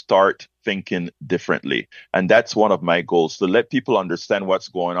will start thinking differently. And that's one of my goals, to let people understand what's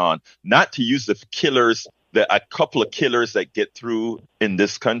going on, not to use a couple of killers that get through in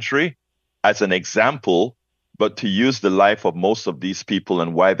this country as an example, but to use the life of most of these people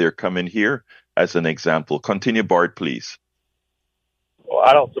and why they're coming here as an example. Continue, Bart, please. Well,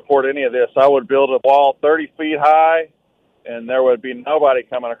 I don't support any of this. I would build a wall 30 feet high, and there would be nobody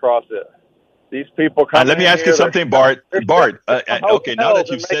coming across it. These people come. And let me ask you something, Bart. Bart, okay, now that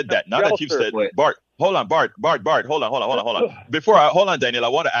you've said that, Bart, hold on, Bart, hold on. Hold on, Daniel. I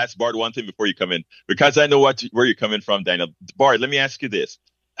want to ask Bart one thing before you come in, because I know where you're coming from, Daniel. Bart, let me ask you this: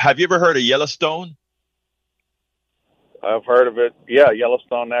 have you ever heard of Yellowstone? I've heard of it. Yeah,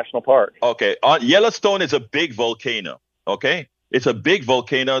 Yellowstone National Park. Okay, Yellowstone is a big volcano. Okay, it's a big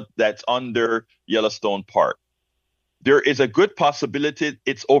volcano that's under Yellowstone Park. There is a good possibility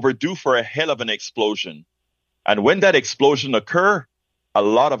it's overdue for a hell of an explosion. And when that explosion occurs, a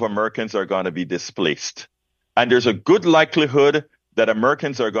lot of Americans are going to be displaced. And there's a good likelihood that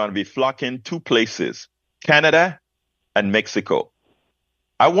Americans are going to be flocking 2 places, Canada and Mexico.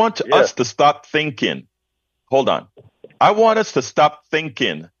 I want us to stop thinking, hold on. I want us to stop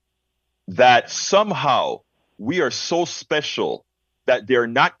thinking that somehow we are so special that there are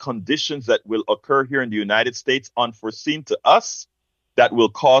not conditions that will occur here in the United States unforeseen to us that will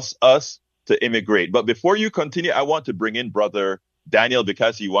cause us to immigrate. But before you continue, I want to bring in Brother Daniel,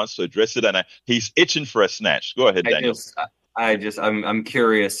 because he wants to address it, and he's itching for a snatch. Go ahead, Daniel. I'm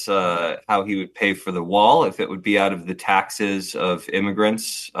curious how he would pay for the wall, if it would be out of the taxes of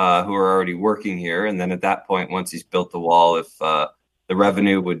immigrants who are already working here, and then at that point, once he's built the wall, if the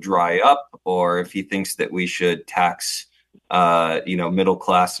revenue would dry up, or if he thinks that we should tax, middle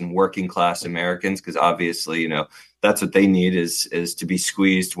class and working class Americans, because obviously, that's what they need is to be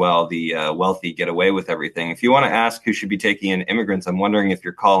squeezed while the wealthy get away with everything. If you want to ask who should be taking in immigrants, I'm wondering if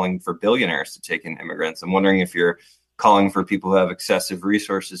you're calling for billionaires to take in immigrants. I'm wondering if you're calling for people who have excessive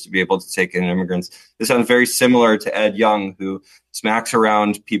resources to be able to take in immigrants. This sounds very similar to Ed Young, who smacks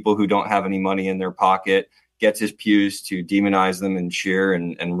around people who don't have any money in their pocket, gets his pews to demonize them and cheer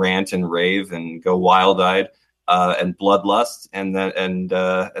and rant and rave and go wild-eyed and bloodlust, and then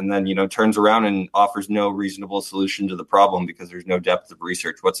turns around and offers no reasonable solution to the problem because there's no depth of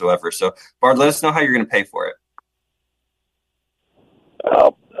research whatsoever. So, Bard, let us know how you're going to pay for it.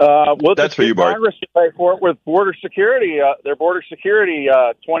 That's for you, Bart. Congress to pay for it with border security. Their border security,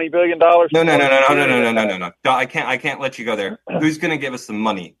 $20 billion. No. I can't let you go there. Who's going to give us the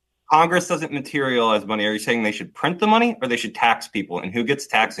money? Congress doesn't materialize money. Are you saying they should print the money, or they should tax people? And who gets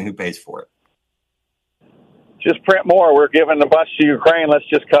taxed and who pays for it? Just print more. We're giving a bunch to Ukraine. Let's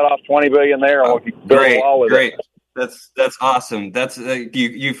just cut off $20 billion there, and we'll build a wall with it. That's awesome. That's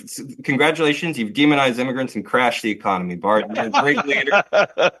you've congratulations. You've demonized immigrants and crashed the economy, Bart. You're a great leader.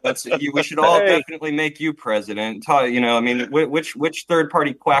 We should all definitely make you president. Which third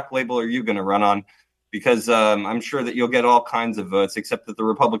party quack label are you going to run on? Because I'm sure that you'll get all kinds of votes, except that the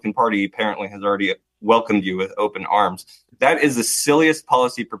Republican Party apparently has already welcomed you with open arms. That is the silliest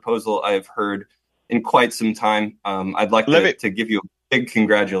policy proposal I've heard in quite some time. I'd like to give you big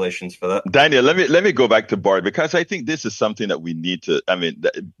congratulations for that. Daniel, let me go back to Bard, because I think this is something that we need to,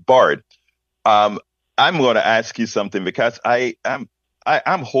 Bard, I'm going to ask you something, because I'm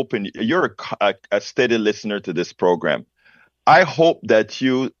hoping you're a steady listener to this program. I hope that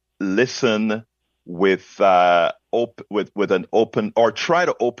you listen with an open, or try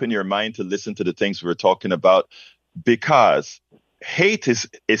to open your mind to listen to the things we're talking about, because hate is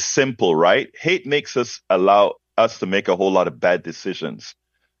simple, right? Hate makes us allow us to make a whole lot of bad decisions.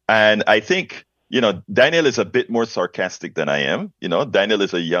 And I think, Daniel is a bit more sarcastic than I am. Daniel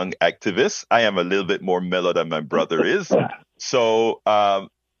is a young activist. I am a little bit more mellow than my brother is. So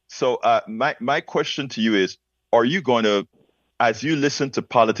my question to you is, are you going to, as you listen to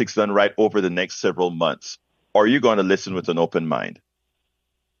Politics Done Right over the next several months, are you going to listen with an open mind?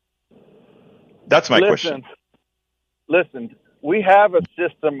 That's my question. Listen. We have a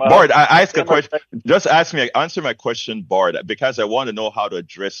system. Bard, I ask a question. Just answer my question, Bard, because I want to know how to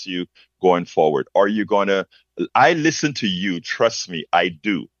address you going forward. Are you going to, I listen to you, trust me, I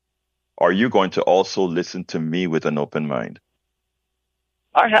do. Are you going to also listen to me with an open mind?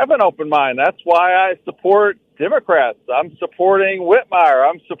 I have an open mind. That's why I support Democrats. I'm supporting Whitmire.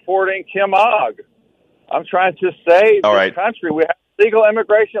 I'm supporting Kim Ogg. I'm trying to save this country. We have legal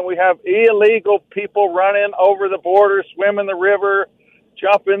immigration. We have illegal people running over the border, swimming the river,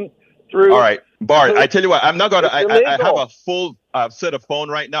 jumping through. All right, Bart, I tell you what, I'm not going to, I have a full set of phone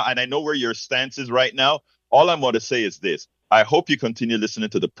right now, and I know where your stance is right now. All I'm going to say is this. I hope you continue listening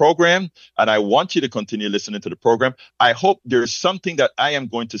to the program, and I want you to continue listening to the program. I hope there's something that I am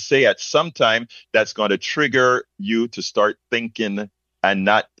going to say at some time that's going to trigger you to start thinking and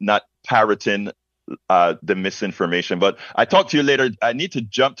not parroting the misinformation. But I talk to you later. I need to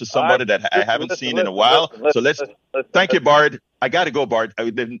jump to somebody that I haven't seen in a while. Thank you, Bard. I got to go, Bard.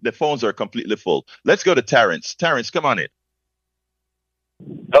 The phones are completely full. Let's go to Terrence. Terrence, come on in.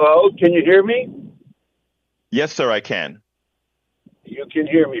 Hello, can you hear me? Yes, sir, I can. You can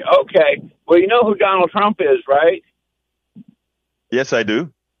hear me. Okay. Well, you know who Donald Trump is, right? Yes, I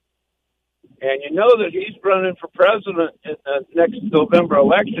do. And you know that he's running for president in the next November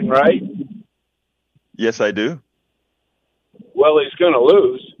election, right? Yes, I do. Well, he's going to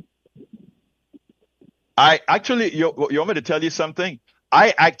lose. I actually, you want me to tell you something?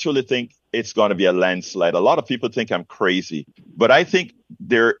 I actually think it's going to be a landslide. A lot of people think I'm crazy, but I think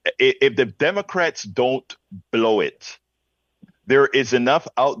if the Democrats don't blow it, there is enough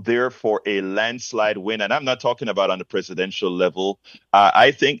out there for a landslide win. And I'm not talking about on the presidential level.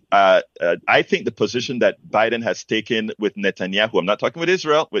 I think the position that Biden has taken with Netanyahu, I'm not talking with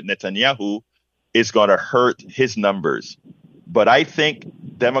Israel, with Netanyahu, is going to hurt his numbers. But I think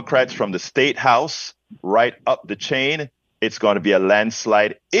Democrats from the state house right up the chain, it's going to be a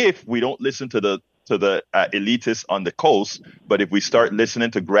landslide if we don't listen to the elitists on the coast, but if we start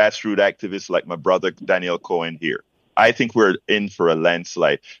listening to grassroots activists like my brother Daniel Cohen here. I think we're in for a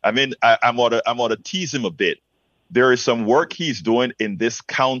landslide. I mean, I'm going to tease him a bit. There is some work he's doing in this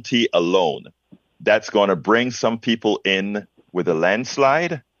county alone that's going to bring some people in with a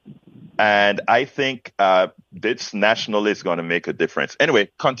landslide. And I think this nationally is going to make a difference. Anyway,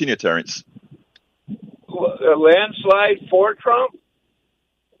 continue, Terrence. A landslide for Trump?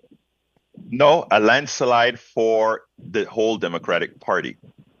 No, a landslide for the whole Democratic Party.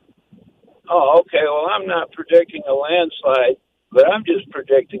 Oh, okay. Well, I'm not predicting a landslide, but I'm just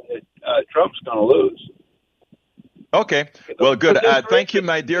predicting that Trump's going to lose. Okay. Well, good. Thank you,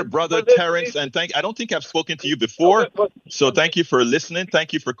 my dear brother Terrence, and I don't think I've spoken to you before, so thank you for listening.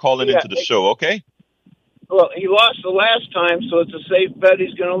 Thank you for calling into the show. Okay. Well, he lost the last time, so it's a safe bet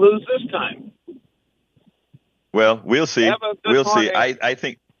he's going to lose this time. Well, we'll see. We'll see. I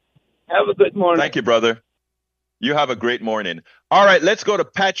think. Have a good morning. Thank you, brother. You have a great morning. All right, let's go to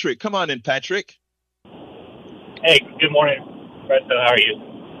Patrick. Come on in, Patrick. Hey, good morning, Preston. How are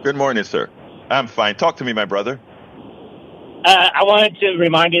you? Good morning, sir. I'm fine. Talk to me, my brother. I wanted to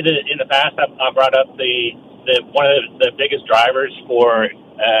remind you that in the past I brought up the one of the biggest drivers for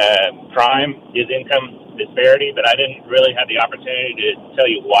crime is income disparity, but I didn't really have the opportunity to tell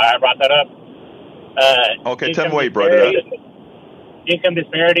you why I brought that up. Okay, tell me why you brought it up. Income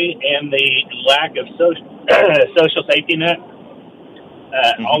disparity and the lack of social safety net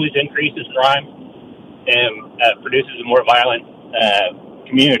always increases crime and produces a more violent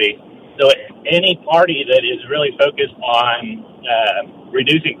community. So any party that is really focused on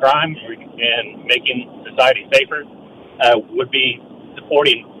reducing crime and making society safer would be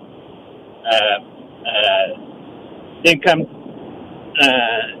supporting income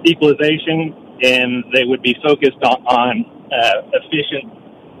equalization, and they would be focused on efficient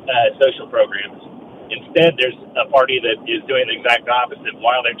social programs. Instead, there's a party that is doing the exact opposite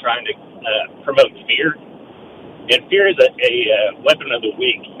while they're trying to promote fear. And fear is a weapon of the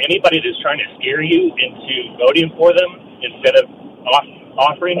weak. Anybody that's trying to scare you into voting for them instead of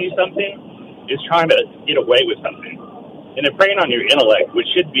offering you something is trying to get away with something. And they're preying on your intellect, which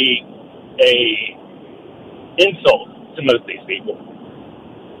should be a insult to most of these people.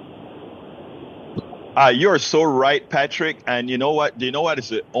 You're so right, Patrick. And you know what? Do you know what is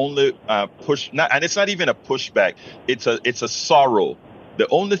the only push? And it's not even a pushback. It's a sorrow. The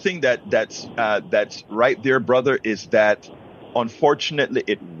only thing that's right there, brother, is that unfortunately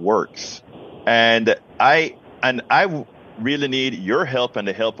it works. And I really need your help and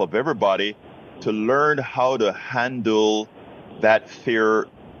the help of everybody to learn how to handle that fear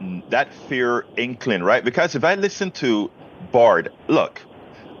inkling, right? Because if I listen to Bard, look,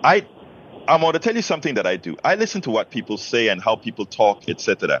 I'm going to tell you something that I do. I listen to what people say and how people talk,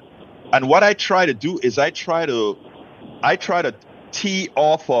 etc. And what I try to do is I try to tee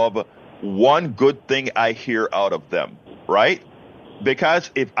off of one good thing I hear out of them, right?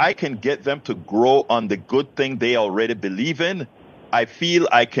 Because if I can get them to grow on the good thing they already believe in, I feel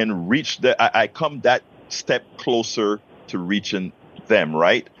I can reach I come that step closer to reaching them,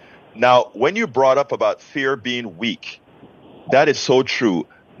 right? Now, when you brought up about fear being weak, that is so true.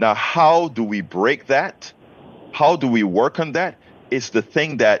 Now, how do we break that? How do we work on that? Is the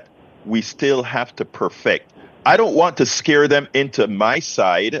thing that we still have to perfect. I don't want to scare them into my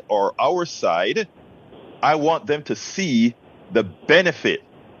side or our side. I want them to see the benefit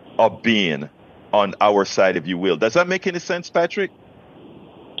of being on our side, if you will. Does that make any sense, Patrick?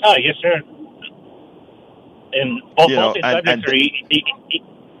 Oh, yes, sir. And multi-subjects are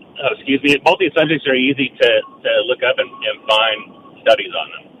multi-subjects are easy to look up and find studies on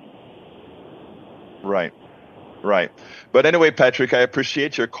them. Right. But anyway, Patrick, I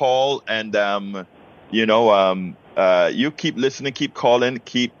appreciate your call, and you keep listening, keep calling,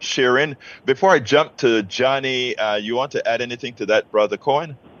 keep sharing. Before I jump to Johnny, you want to add anything to that, Brother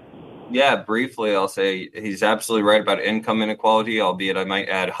Cohen? Yeah, briefly, I'll say he's absolutely right about income inequality, albeit I might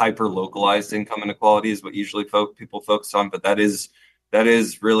add hyper-localized income inequality is what usually people focus on. But that is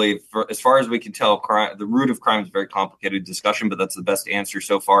really, as far as we can tell, the root of crime is a very complicated discussion, but that's the best answer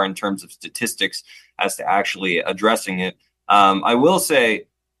so far in terms of statistics as to actually addressing it. I will say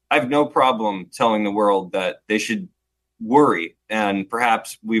I have no problem telling the world that they should worry, and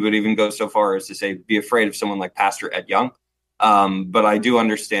perhaps we would even go so far as to say be afraid of someone like Pastor Ed Young. But I do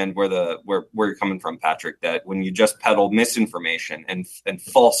understand where you're coming from, Patrick, that when you just peddle misinformation and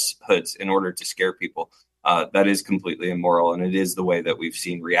falsehoods in order to scare people, that is completely immoral. And it is the way that we've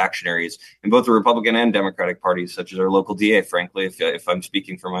seen reactionaries in both the Republican and Democratic parties, such as our local DA, frankly, if I'm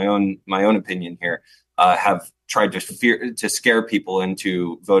speaking for my own opinion here, have tried to scare people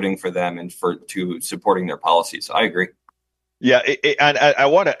into voting for them and to supporting their policies. I agree. Yeah, and I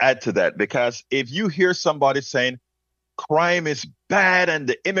want to add to that, because if you hear somebody saying crime is bad and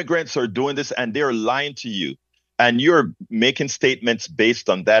the immigrants are doing this and they're lying to you, and you're making statements based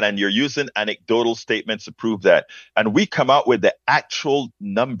on that, and you're using anecdotal statements to prove that, and we come out with the actual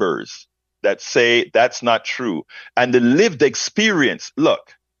numbers that say that's not true, and the lived experience.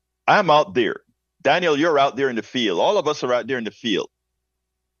 Look, I'm out there. Daniel, you're out there in the field. All of us are out there in the field.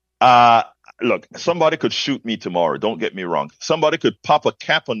 Look, somebody could shoot me tomorrow. Don't get me wrong. Somebody could pop a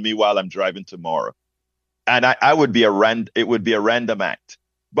cap on me while I'm driving tomorrow. And it would be a random act.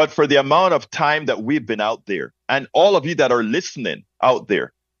 But for the amount of time that we've been out there, and all of you that are listening out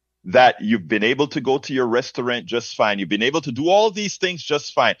there, that you've been able to go to your restaurant just fine. You've been able to do all these things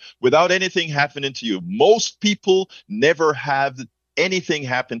just fine without anything happening to you. Most people never have anything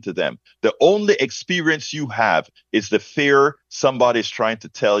happen to them. The only experience you have is the fear somebody's trying to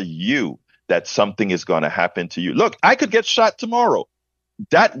tell you that something is going to happen to you. Look, I could get shot tomorrow.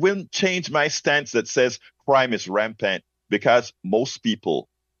 That wouldn't change my stance that says crime is rampant, because most people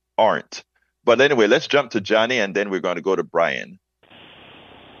aren't. But anyway, let's jump to Johnny, and then we're going to go to Brian.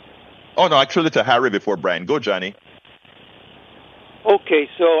 Oh, no, actually to Harry before Brian. Go, Johnny. Okay,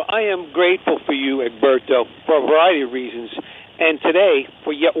 so I am grateful for you, Egberto, for a variety of reasons. And today,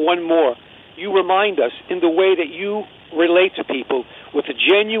 for yet one more, you remind us in the way that you relate to people with a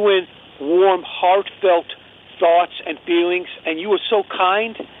genuine, warm, heartfelt thoughts and feelings, and you were so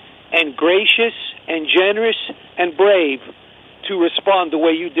kind and gracious and generous and brave to respond the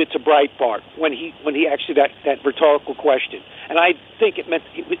way you did to Breitbart when he asked you that rhetorical question. And I think it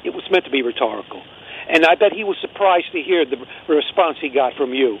was meant to be rhetorical. And I bet he was surprised to hear the response he got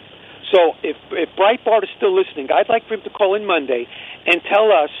from you. So if Breitbart is still listening, I'd like for him to call in Monday and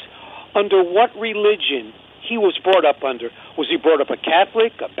tell us under what religion he was brought up under. Was he brought up a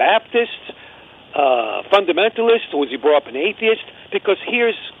Catholic, a Baptist, fundamentalist, or was he brought up an atheist? Because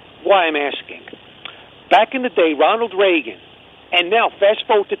here's why I'm asking. Back in the day, Ronald Reagan, and now fast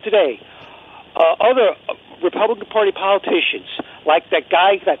forward to today, other Republican Party politicians, like that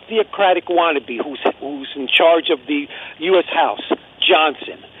guy, that theocratic wannabe who's in charge of the U.S. House,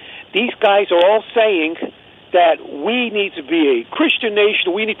 Johnson. These guys are all saying that we need to be a Christian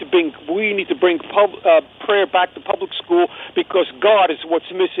nation. We need to bring prayer back to public school because God is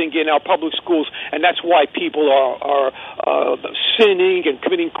what's missing in our public schools, and that's why people are sinning and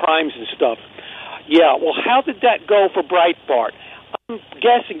committing crimes and stuff. Yeah, well, how did that go for Breitbart? I'm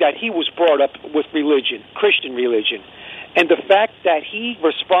guessing that he was brought up with religion, Christian religion, and the fact that he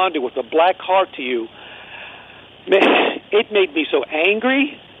responded with a black heart to you, it made me so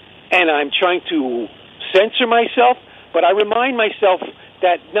angry, and I'm trying to censor myself, but I remind myself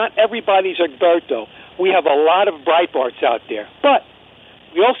that not everybody's Egberto. We have a lot of Breitbarts out there, but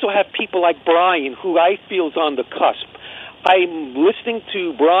we also have people like Brian, who I feel is on the cusp. I'm listening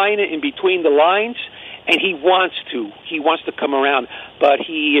to Brian in between the lines, and he wants to come around, but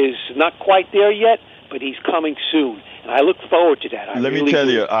he is not quite there yet, but he's coming soon. And I look forward to that. Let me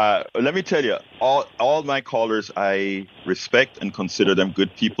tell you, all my callers, I respect and consider them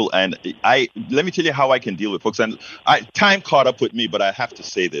good people. And let me tell you how I can deal with folks. And time caught up with me, but I have to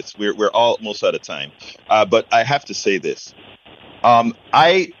say this. We're almost out of time. But I have to say this.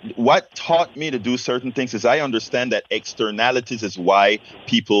 What taught me to do certain things is I understand that externalities is why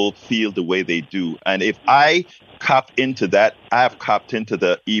people feel the way they do. And if I cop into that, I have copped into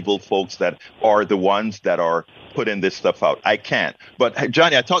the evil folks that are the ones that are putting this stuff out. I can't. But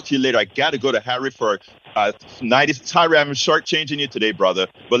Johnny, I'll talk to you later. I got to go to Harry for 90. Harry, I'm shortchanging you today, brother.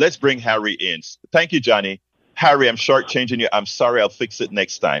 But let's bring Harry in. Thank you, Johnny. Harry, I'm shortchanging you. I'm sorry. I'll fix it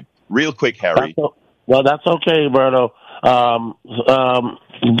next time. Real quick, Harry. That's okay, Berto.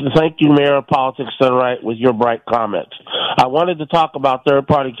 Thank you, Mayor of Politics Done Right, with your bright comments. I wanted to talk about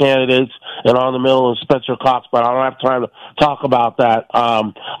third-party candidates and on the middle of Spencer Cox, but I don't have time to talk about that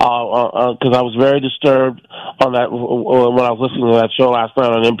because I was very disturbed on that when I was listening to that show last night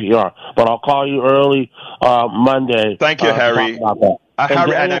on NPR. But I'll call you early Monday. Thank you, Harry.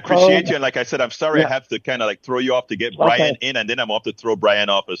 Harry, and I appreciate you. And like I said, I'm sorry I have to kind of like throw you off to get Brian in, and then I'm off to throw Brian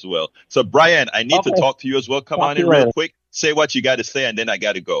off as well. So, Brian, I need to talk to you as well. Come on in real quick. Say what you got to say, and then I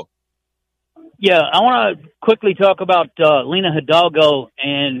got to go. Yeah, I want to quickly talk about Lena Hidalgo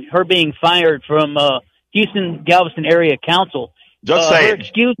and her being fired from Houston Galveston Area Council. Just say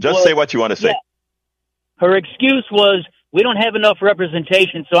it. Just say what you want to say. Yeah, her excuse was, we don't have enough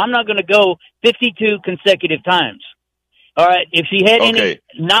representation, so I'm not going to go 52 consecutive times. All right, if she had any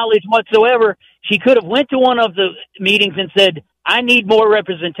knowledge whatsoever, she could have went to one of the meetings and said, I need more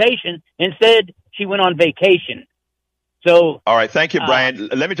representation. Instead, she went on vacation. So, all right, thank you, Brian.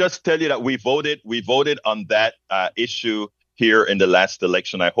 Let me just tell you that we voted on that issue here in the last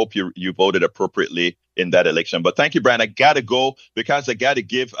election. I hope you voted appropriately in that election. But thank you, Brian. I got to go because I got to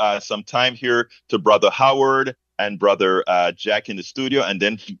give some time here to Brother Howard and Brother Jack in the studio, and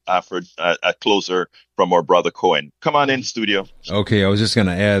then for a closer from our Brother Cohen. Come on in, studio. Okay, I was just going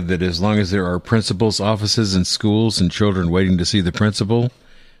to add that as long as there are principals' offices in schools and children waiting to see the principal,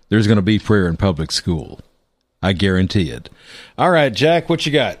 there's going to be prayer in public school. I guarantee it. All right, Jack, what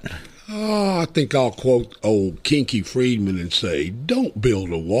you got? I think I'll quote old Kinky Friedman and say, don't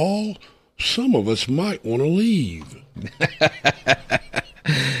build a wall. Some of us might want to leave.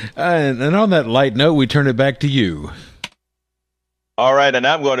 And on that light note, we turn it back to you. All right, and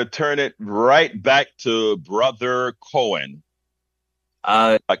I'm going to turn it right back to Brother Cohen.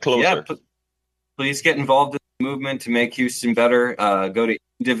 A closer. Yeah, please get involved in the movement to make Houston better. Go to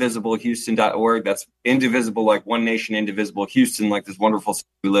indivisiblehouston.org. That's indivisible, like one nation, indivisible Houston, like this wonderful city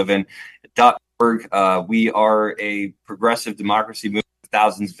we live in. .org. We are a progressive democracy movement with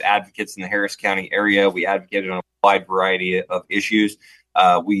thousands of advocates in the Harris County area. We advocate on a wide variety of issues.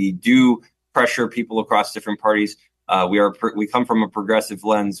 We do pressure people across different parties. We come from a progressive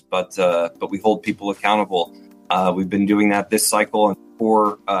lens, but we hold people accountable. We've been doing that this cycle and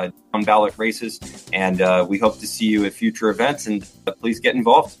 4 on-ballot races, and we hope to see you at future events. And please get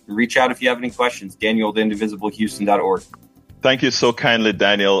involved. Reach out if you have any questions. Daniel at indivisiblehouston.org. Thank you so kindly,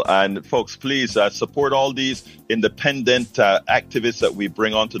 Daniel. And folks, please support all these independent activists that we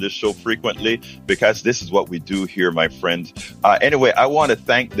bring onto the show frequently, because this is what we do here, my friends. Anyway, I want to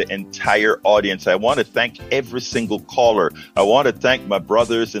thank the entire audience. I want to thank every single caller. I want to thank my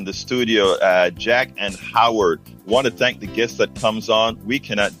brothers in the studio, Jack and Howard. I want to thank the guests that comes on. We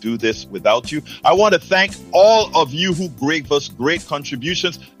cannot do this without you. I want to thank all of you who gave us great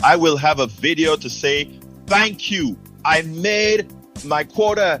contributions. I will have a video to say thank you. I made my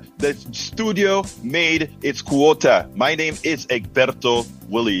quota. The studio made its quota. My name is Egberto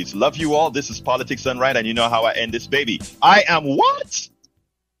Willies. Love you all. This is Politics Done Right, and you know how I end this baby. I am what?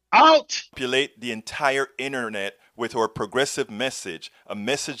 Out. Populate the entire internet with our progressive message, a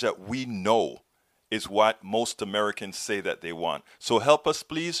message that we know is what most Americans say that they want. So help us,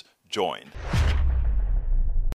 please join.